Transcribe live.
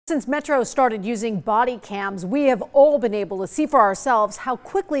Since Metro started using body cams, we have all been able to see for ourselves how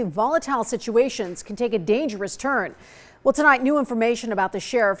quickly volatile situations can take a dangerous turn. Well, tonight, new information about the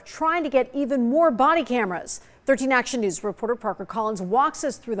sheriff trying to get even more body cameras. 13 Action News reporter Parker Collins walks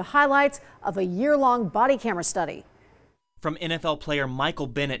us through the highlights of a year-long body camera study. From NFL player Michael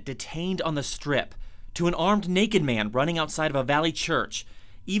Bennett detained on the Strip, to an armed naked man running outside of a Valley church,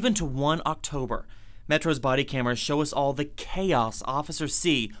 even to 1 October. Metro's body cameras show us all the chaos officers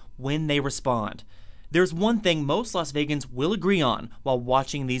see when they respond. There's one thing most Las Vegans will agree on while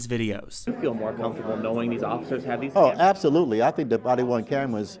watching these videos. You feel more comfortable knowing these officers have these cameras? Oh, absolutely. I think the body-worn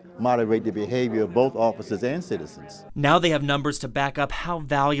cameras moderate the behavior of both officers and citizens. Now they have numbers to back up how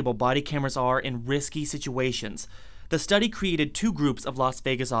valuable body cameras are in risky situations. The study created 2 groups of Las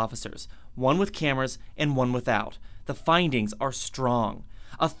Vegas officers, one with cameras and one without. The findings are strong.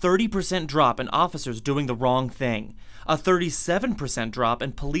 A 30% drop in officers doing the wrong thing. A 37% drop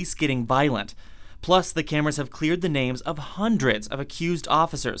in police getting violent. Plus, the cameras have cleared the names of hundreds of accused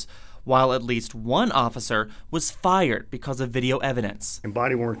officers, while at least one officer was fired because of video evidence. And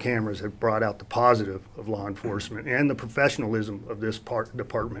body-worn cameras have brought out the positive of law enforcement and the professionalism of this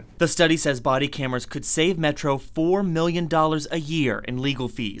department. The study says body cameras could save Metro $4 million a year in legal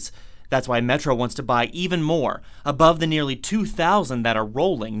fees. That's why Metro wants to buy even more, above the nearly 2,000 that are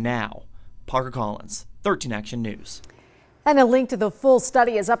rolling now. Parker Collins, 13 Action News. And a link to the full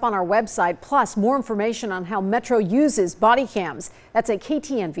study is up on our website, plus more information on how Metro uses body cams. That's at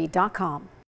ktnv.com.